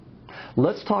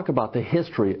Let's talk about the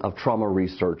history of trauma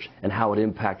research and how it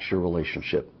impacts your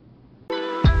relationship.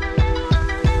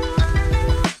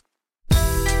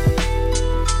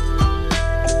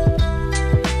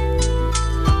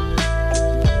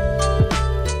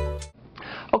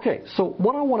 Okay, so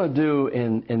what I want to do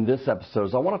in this episode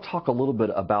is I want to talk a little bit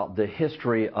about the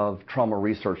history of trauma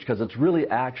research, because it's really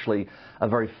actually a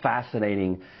very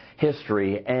fascinating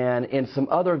history. And in some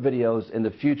other videos in the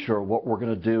future, what we're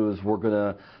going to do is we're going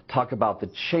to talk about the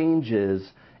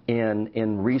changes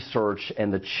in research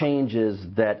and the changes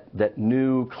that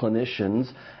new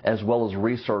clinicians as well as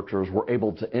researchers were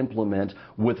able to implement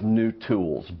with new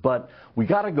tools. But we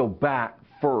got to go back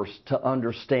first to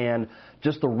understand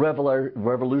just the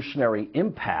revolutionary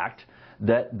impact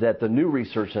that the new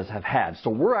researchers have had. So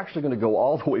we're actually going to go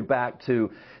all the way back to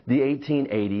the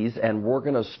 1880s, and we're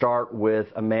going to start with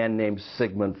a man named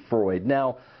Sigmund Freud.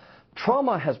 Now,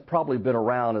 trauma has probably been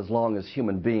around as long as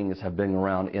human beings have been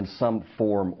around in some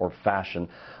form or fashion.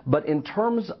 But in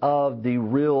terms of the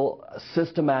real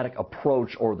systematic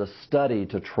approach or the study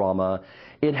to trauma,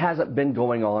 it hasn't been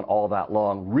going on all that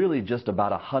long, really just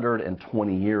about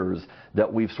 120 years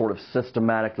that we've sort of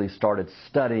systematically started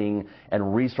studying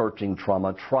and researching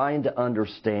trauma, trying to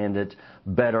understand it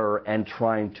better and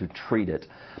trying to treat it.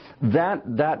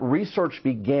 That research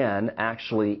began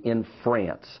actually in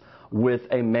France with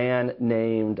a man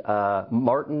named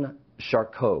Martin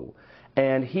Charcot.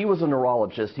 And he was a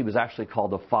neurologist. He was actually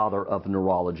called the father of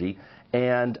neurology.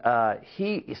 And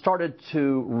he started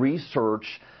to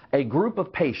research a group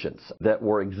of patients that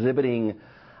were exhibiting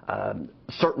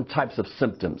certain types of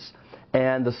symptoms.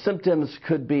 And the symptoms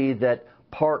could be that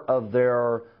part of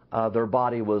their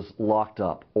body was locked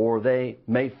up, or they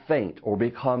may faint or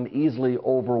become easily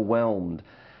overwhelmed.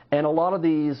 And a lot of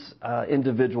these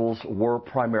individuals were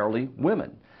primarily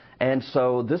women. And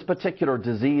so this particular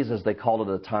disease, as they called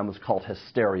it at the time, was called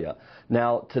hysteria.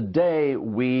 Now, today,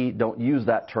 we don't use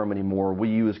that term anymore. We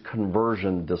use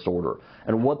conversion disorder.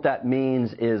 And what that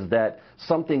means is that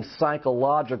something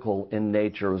psychological in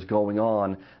nature is going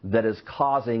on that is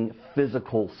causing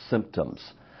physical symptoms.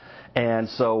 And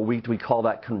so we call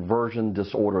that conversion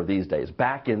disorder these days.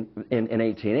 Back in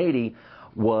 1880,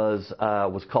 was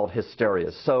called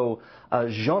hysteria. So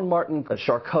Jean-Martin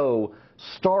Charcot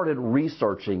started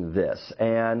researching this,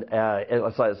 and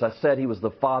as I said, he was the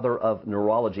father of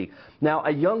neurology. Now,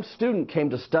 a young student came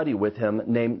to study with him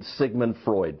named Sigmund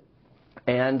Freud,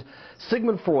 and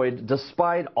Sigmund Freud,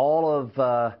 despite all of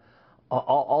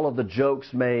the jokes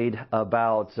made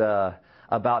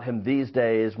about him these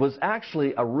days, was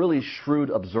actually a really shrewd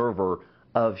observer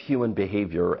of human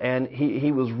behavior, and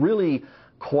he was really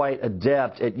quite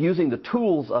adept at using the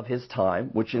tools of his time,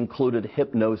 which included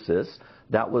hypnosis.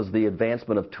 That was the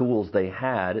advancement of tools they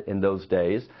had in those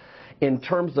days, in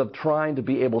terms of trying to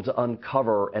be able to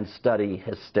uncover and study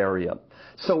hysteria.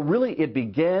 So really it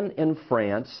began in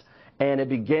France, and it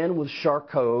began with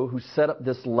Charcot, who set up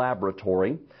this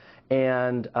laboratory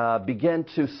and began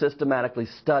to systematically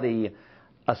study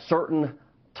a certain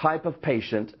type of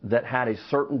patient that had a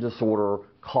certain disorder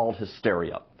called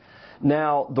hysteria.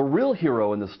 Now, the real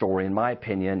hero in the story, in my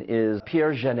opinion, is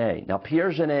Pierre Janet. Now,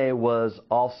 Pierre Janet was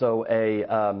also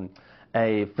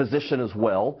a physician as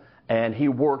well, and he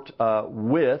worked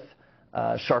with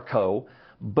Charcot,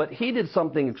 but he did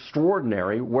something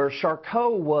extraordinary where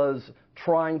Charcot was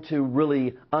trying to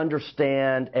really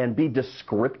understand and be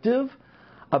descriptive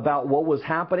about what was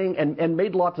happening, and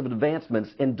made lots of advancements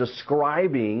in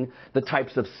describing the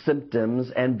types of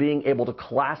symptoms and being able to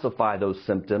classify those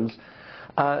symptoms.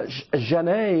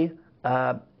 Janet,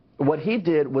 what he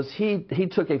did was he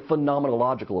took a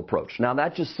phenomenological approach. Now,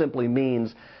 that just simply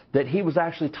means that he was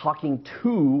actually talking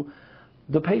to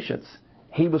the patients.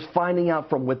 He was finding out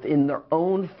from within their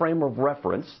own frame of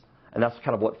reference, and that's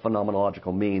kind of what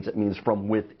phenomenological means. It means from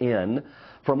within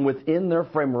their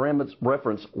frame of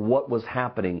reference, what was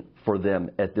happening for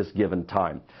them at this given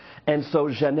time. And so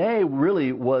Janet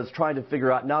really was trying to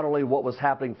figure out not only what was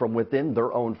happening from within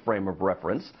their own frame of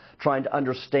reference, trying to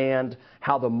understand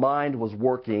how the mind was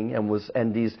working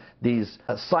and these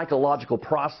psychological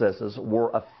processes were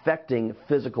affecting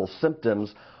physical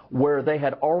symptoms, where they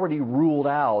had already ruled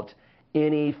out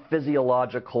any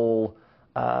physiological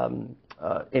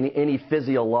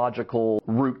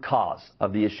root cause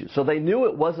of the issue. So they knew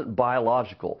it wasn't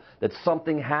biological, that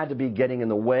something had to be getting in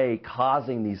the way,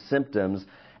 causing these symptoms.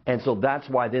 And so that's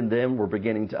why then we're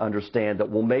beginning to understand that,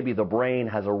 well, maybe the brain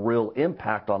has a real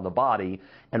impact on the body,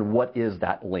 and what is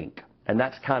that link? And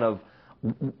that's kind of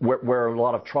where a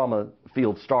lot of trauma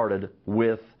fields started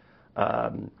with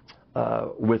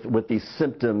these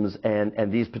symptoms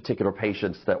and these particular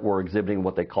patients that were exhibiting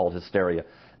what they called hysteria.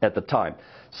 at the time.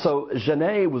 So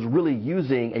Genet was really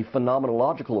using a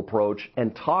phenomenological approach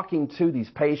and talking to these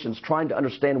patients, trying to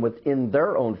understand within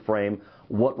their own frame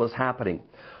what was happening.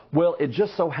 Well, it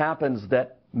just so happens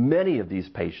that many of these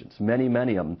patients, many of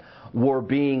them, were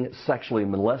being sexually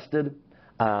molested,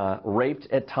 raped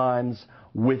at times,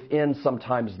 within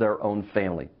sometimes their own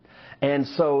family. And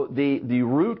so the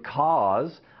root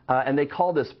cause, and they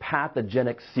call this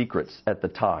pathogenic secrets at the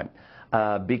time,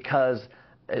 because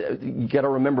you got to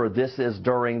remember, this is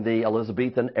during the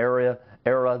Elizabethan era.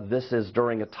 This is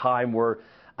during a time where,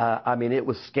 it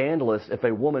was scandalous if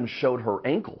a woman showed her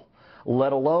ankle,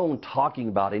 let alone talking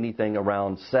about anything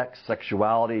around sex,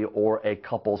 sexuality, or a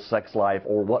couple's sex life,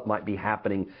 or what might be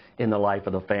happening in the life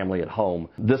of the family at home.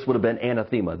 This would have been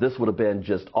anathema. This would have been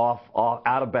just off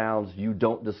out of bounds. You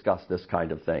don't discuss this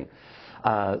kind of thing.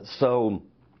 So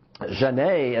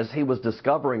Genet, as he was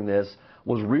discovering this,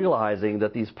 was realizing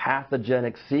that these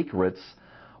pathogenic secrets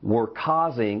were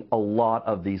causing a lot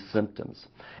of these symptoms.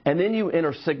 And then you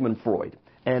enter Sigmund Freud.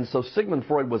 And so Sigmund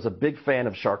Freud was a big fan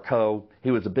of Charcot. He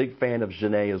was a big fan of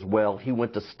Genet as well. He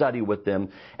went to study with them,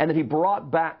 and then he brought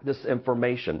back this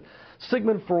information.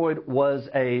 Sigmund Freud was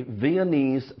a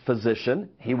Viennese physician.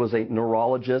 He was a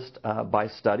neurologist by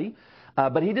study,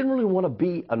 but he didn't really want to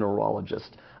be a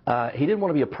neurologist. He didn't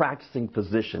want to be a practicing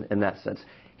physician in that sense.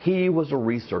 He was a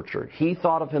researcher. He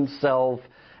thought of himself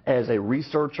as a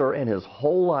researcher, and his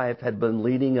whole life had been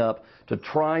leading up to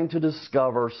trying to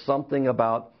discover something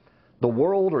about the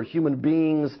world or human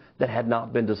beings that had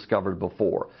not been discovered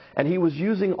before. And he was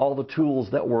using all the tools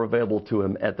that were available to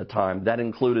him at the time. That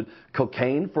included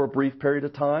cocaine for a brief period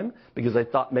of time, because they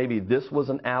thought maybe this was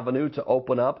an avenue to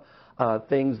open up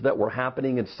things that were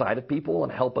happening inside of people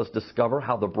and help us discover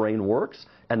how the brain works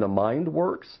and the mind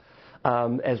works,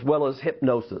 as well as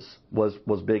hypnosis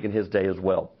was big in his day as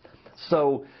well.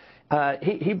 So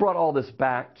he brought all this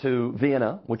back to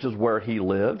Vienna, which is where he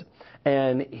lived.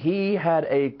 And he had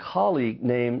a colleague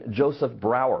named Joseph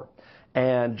Brauer.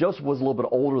 And Joseph was a little bit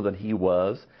older than he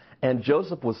was. And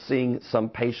Joseph was seeing some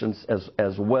patients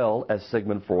as well as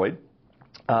Sigmund Freud.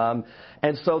 And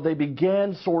so they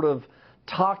began sort of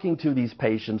talking to these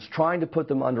patients, trying to put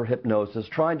them under hypnosis,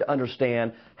 trying to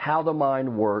understand how the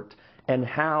mind worked and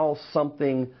how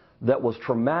something that was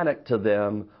traumatic to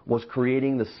them was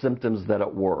creating the symptoms that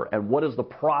it were. And what is the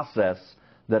process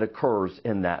that occurs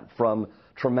in that, from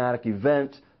traumatic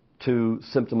event to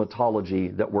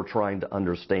symptomatology that we're trying to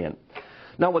understand.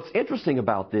 Now, what's interesting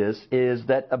about this is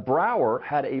that Brauer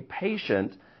had a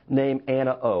patient named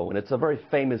Anna O, and it's a very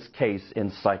famous case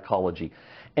in psychology.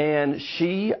 And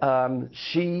she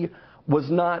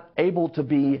was not able to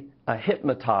be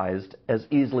hypnotized as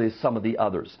easily as some of the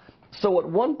others. So at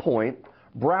one point,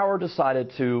 Brauer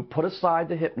decided to put aside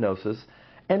the hypnosis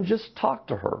and just talk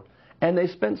to her. And they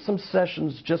spent some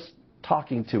sessions just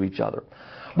talking to each other.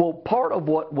 Well, part of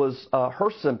what was her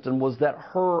symptom was that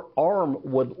her arm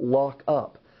would lock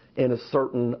up in a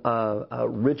certain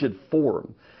rigid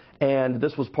form. And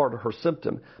this was part of her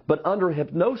symptom. But under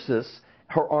hypnosis,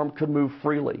 her arm could move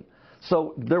freely.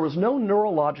 So there was no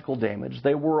neurological damage.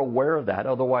 They were aware of that.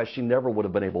 Otherwise, she never would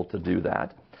have been able to do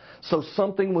that. So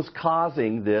something was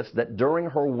causing this, that during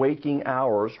her waking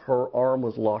hours, her arm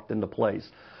was locked into place.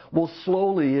 Well,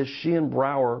 slowly, as she and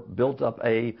Brauer built up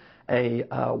a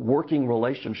working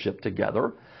relationship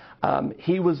together,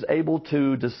 he was able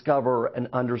to discover and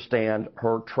understand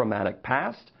her traumatic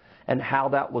past and how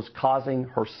that was causing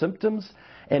her symptoms.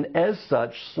 And as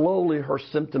such, slowly her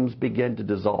symptoms began to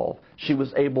dissolve. She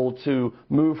was able to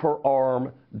move her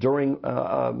arm during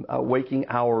waking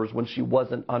hours when she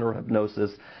wasn't under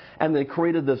hypnosis. And they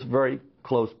created this very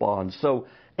close bond. So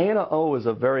Anna O is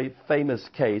a very famous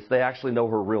case. They actually know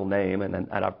her real name, and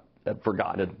I've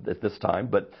forgotten it at this time.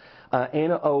 But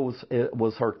Anna O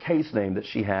was her case name that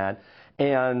she had.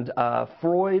 And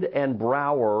Freud and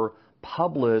Brauer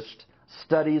published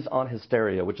Studies on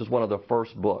Hysteria, which is one of the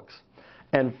first books.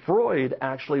 And Freud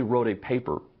actually wrote a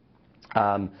paper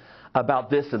about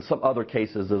this and some other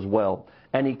cases as well.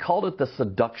 And he called it the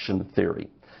seduction theory.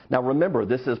 Now remember,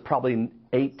 this is probably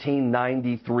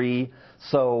 1893,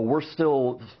 so we're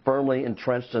still firmly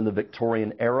entrenched in the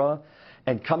Victorian era.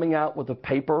 And coming out with a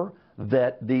paper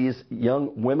that these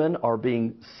young women are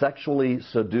being sexually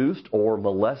seduced or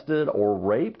molested or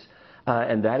raped,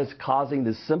 and that is causing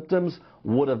the symptoms,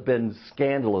 would have been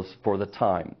scandalous for the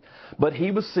time. But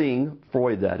he was seeing,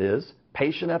 Freud that is,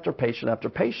 patient after patient after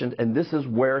patient, and this is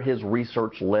where his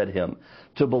research led him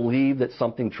to believe that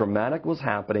something traumatic was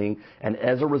happening, and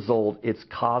as a result, it's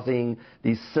causing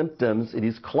these symptoms,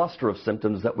 these cluster of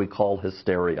symptoms that we call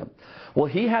hysteria. Well,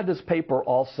 he had this paper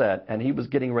all set, and he was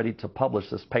getting ready to publish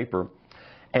this paper,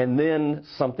 And then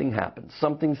something happened.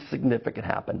 Something significant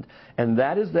happened. And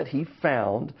that is that he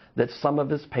found that some of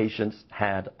his patients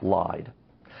had lied.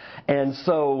 And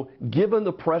so, given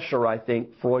the pressure I think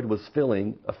Freud was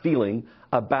feeling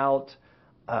about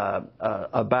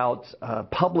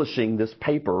publishing this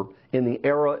paper in the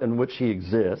era in which he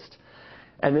exists,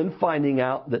 and then finding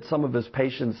out that some of his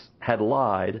patients had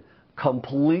lied,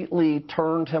 completely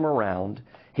turned him around.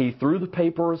 He threw the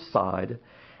paper aside,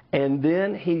 and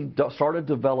then he started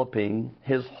developing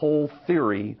his whole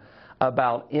theory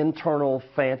about internal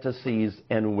fantasies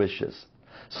and wishes.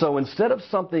 So instead of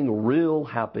something real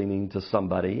happening to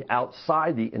somebody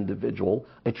outside the individual,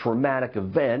 a traumatic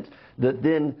event that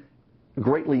then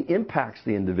greatly impacts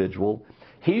the individual,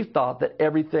 he thought that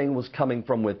everything was coming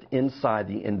from inside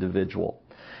the individual.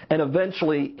 And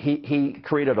eventually he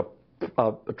created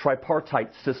a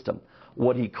tripartite system,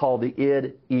 what he called the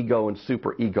id, ego, and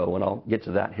superego, and I'll get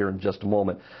to that here in just a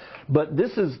moment. But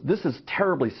this is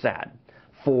terribly sad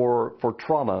for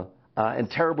trauma and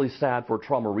terribly sad for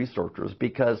trauma researchers,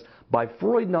 because by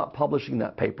Freud not publishing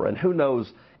that paper, and who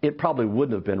knows, it probably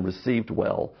wouldn't have been received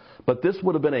well, but this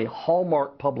would have been a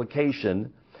hallmark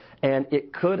publication, and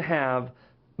it could have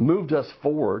moved us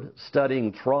forward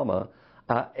studying trauma,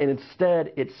 and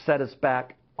instead it set us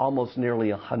back almost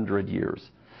nearly 100 years.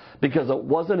 Because it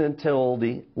wasn't until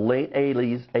the late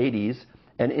 80s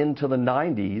and into the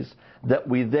 90s that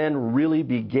we then really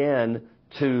began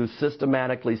to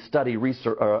systematically study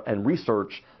and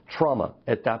research trauma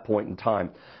at that point in time.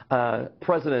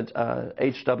 President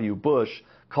H.W. Bush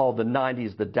called the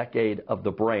 90s the decade of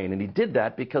the brain, and he did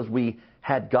that because we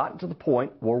had gotten to the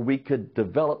point where we could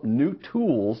develop new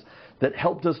tools that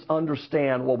helped us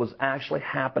understand what was actually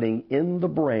happening in the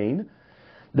brain,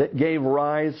 that gave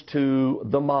rise to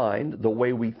the mind, the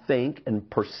way we think and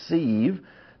perceive,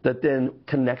 that then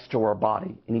connects to our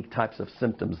body, any types of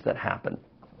symptoms that happen.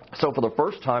 So for the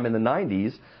first time in the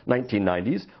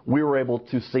 1990s, we were able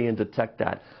to see and detect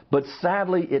that. But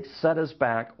sadly, it set us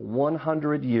back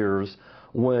 100 years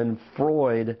when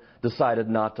Freud decided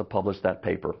not to publish that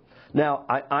paper. Now,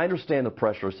 I understand the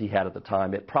pressures he had at the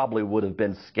time. It probably would have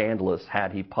been scandalous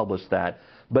had he published that,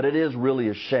 but it is really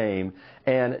a shame.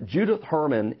 And Judith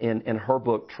Herman, in her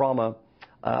book Trauma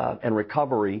and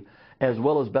Recovery, as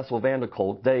well as Bessel van der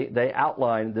Kolk, they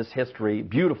outline this history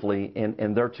beautifully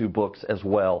in their two books as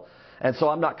well. And so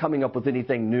I'm not coming up with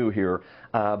anything new here,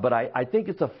 but I think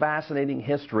it's a fascinating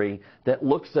history that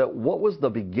looks at what was the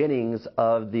beginnings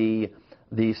of the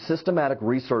systematic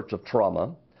research of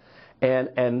trauma,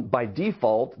 and by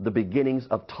default, the beginnings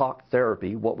of talk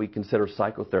therapy, what we consider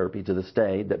psychotherapy to this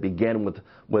day, that began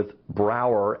with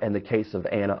Brower and the case of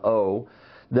Anna O,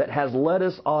 that has led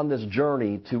us on this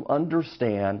journey to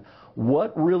understand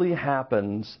what really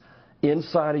happens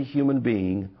inside a human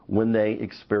being when they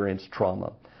experience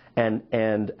trauma,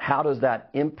 and how does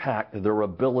that impact their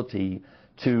ability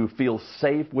to feel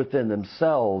safe within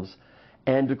themselves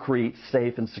and to create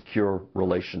safe and secure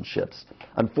relationships.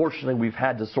 Unfortunately, we've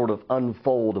had to sort of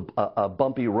unfold a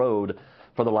bumpy road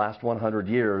for the last 100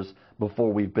 years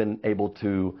before we've been able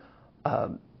to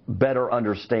better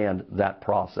understand that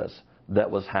process that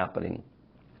was happening.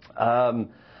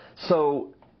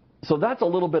 So that's a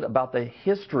little bit about the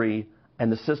history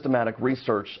and the systematic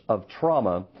research of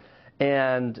trauma.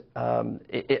 And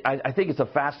I think it's a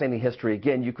fascinating history.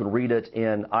 Again, you can read it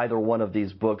in either one of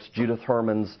these books, Judith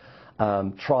Herman's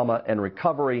Trauma and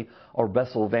Recovery, or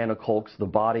Bessel van der Kolk's The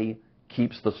Body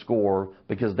Keeps the Score,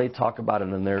 because they talk about it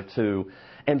in there too.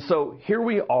 And so here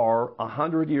we are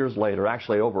 100 years later,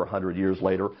 actually over 100 years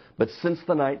later, but since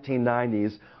the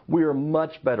 1990s, we are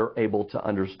much better able to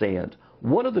understand.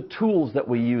 One of the tools that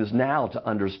we use now to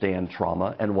understand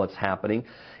trauma and what's happening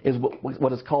is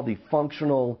what is called the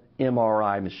functional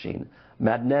MRI machine,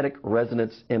 magnetic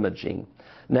resonance imaging.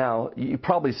 Now, you've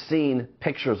probably seen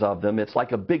pictures of them. It's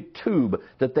like a big tube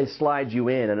that they slide you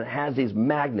in, and it has these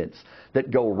magnets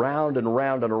that go round and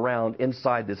round and around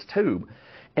inside this tube.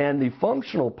 And the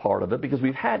functional part of it, because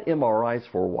we've had MRIs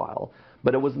for a while,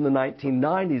 but it was in the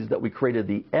 1990s that we created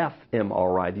the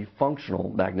fMRI, the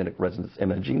functional magnetic resonance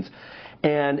imaging,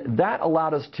 and that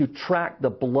allowed us to track the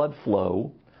blood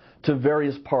flow to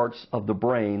various parts of the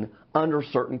brain under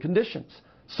certain conditions.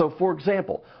 So, for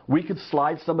example, we could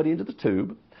slide somebody into the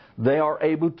tube. They are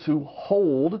able to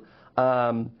hold,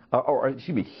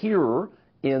 hear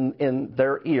in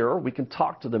their ear. We can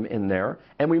talk to them in there,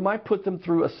 and we might put them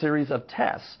through a series of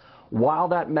tests while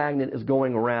that magnet is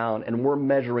going around, and we're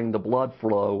measuring the blood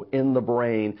flow in the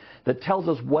brain that tells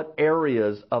us what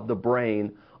areas of the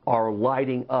brain are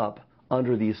lighting up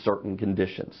under these certain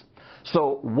conditions.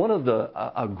 So one of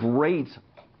a great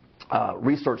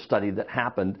research study that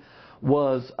happened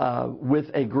was with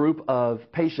a group of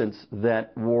patients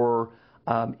that were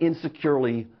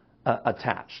insecurely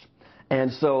attached.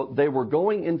 And so they were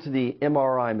going into the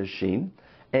MRI machine,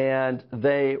 and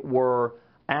they were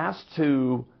asked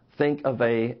to think of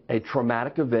a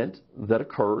traumatic event that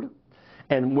occurred.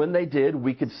 And when they did,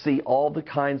 we could see all the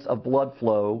kinds of blood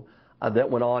flow that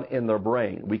went on in their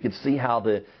brain. We could see how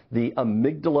the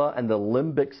amygdala and the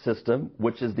limbic system,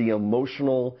 which is the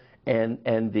emotional and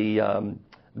the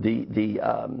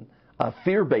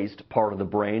fear-based part of the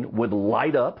brain, would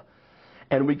light up.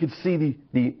 And we could see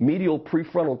the medial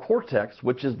prefrontal cortex,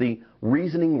 which is the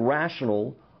reasoning,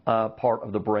 rational part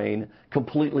of the brain,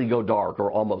 completely go dark,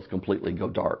 or almost completely go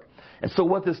dark. And so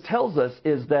what this tells us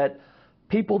is that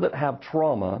people that have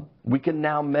trauma, we can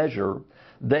now measure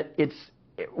that it's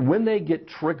when they get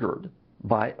triggered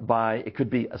by it could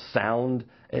be a sound,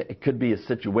 it could be a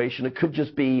situation, it could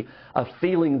just be a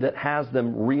feeling that has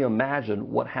them reimagine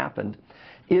what happened.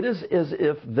 It is as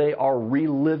if they are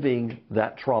reliving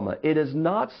that trauma. It is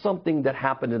not something that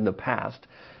happened in the past.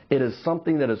 It is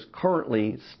something that is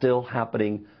currently still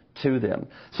happening to them.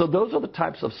 So those are the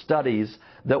types of studies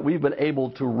that we've been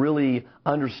able to really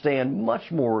understand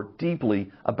much more deeply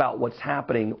about what's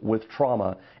happening with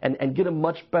trauma and get a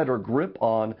much better grip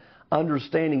on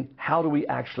understanding how do we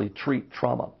actually treat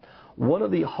trauma. One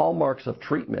of the hallmarks of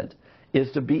treatment is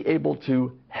to be able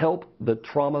to help the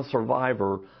trauma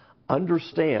survivor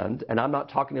understand, and I'm not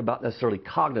talking about necessarily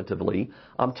cognitively,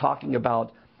 I'm talking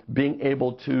about being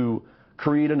able to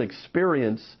create an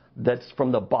experience that's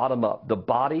from the bottom up, the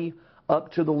body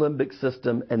up to the limbic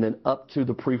system and then up to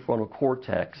the prefrontal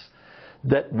cortex,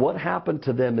 that what happened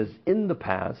to them is in the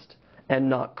past and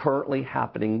not currently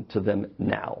happening to them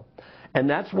now. And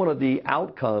that's one of the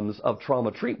outcomes of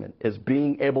trauma treatment, is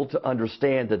being able to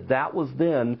understand that that was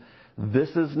then, this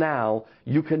is now.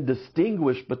 You can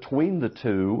distinguish between the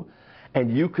two,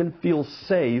 and you can feel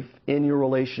safe in your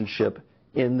relationship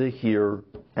in the here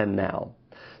and now.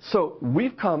 So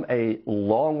we've come a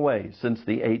long way since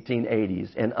the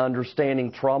 1880s in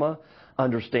understanding trauma,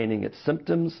 understanding its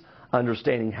symptoms,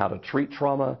 understanding how to treat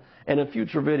trauma. And in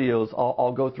future videos,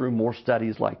 I'll go through more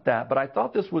studies like that. But I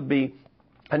thought this would be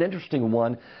an interesting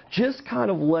one, just kind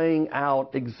of laying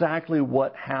out exactly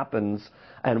what happens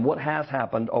and what has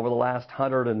happened over the last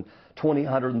 120,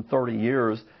 130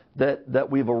 years, that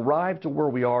we've arrived to where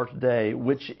we are today,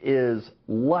 which is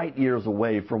light years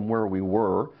away from where we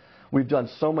were. We've done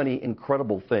so many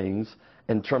incredible things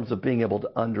in terms of being able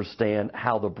to understand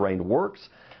how the brain works,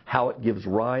 how it gives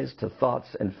rise to thoughts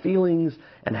and feelings,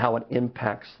 and how it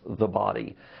impacts the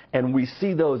body. And we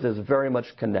see those as very much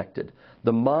connected.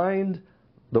 The mind,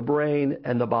 the brain,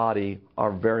 and the body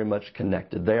are very much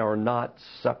connected. They are not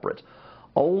separate.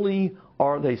 Only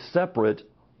are they separate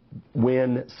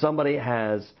when somebody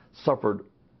has suffered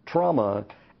trauma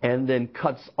and then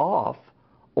cuts off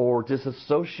or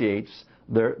disassociates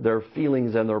their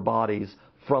feelings and their bodies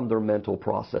from their mental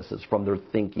processes, from their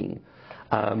thinking.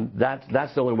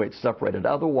 That's the only way it's separated.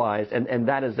 Otherwise, and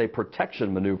that is a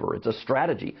protection maneuver. It's a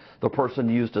strategy the person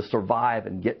used to survive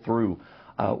and get through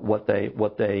what they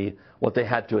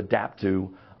had to adapt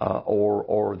to,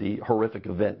 or the horrific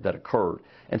event that occurred.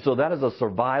 And so that is a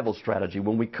survival strategy.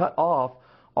 When we cut off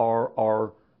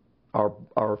our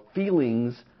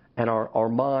feelings and our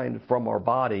mind from our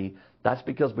body, that's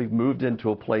because we've moved into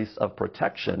a place of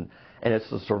protection, and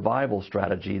it's a survival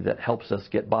strategy that helps us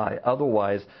get by.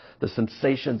 Otherwise, the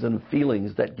sensations and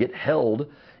feelings that get held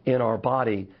in our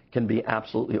body can be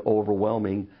absolutely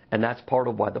overwhelming, and that's part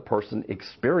of why the person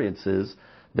experiences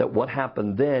that what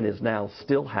happened then is now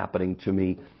still happening to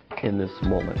me in this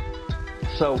moment.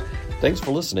 So, thanks for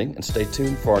listening, and stay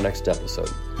tuned for our next episode.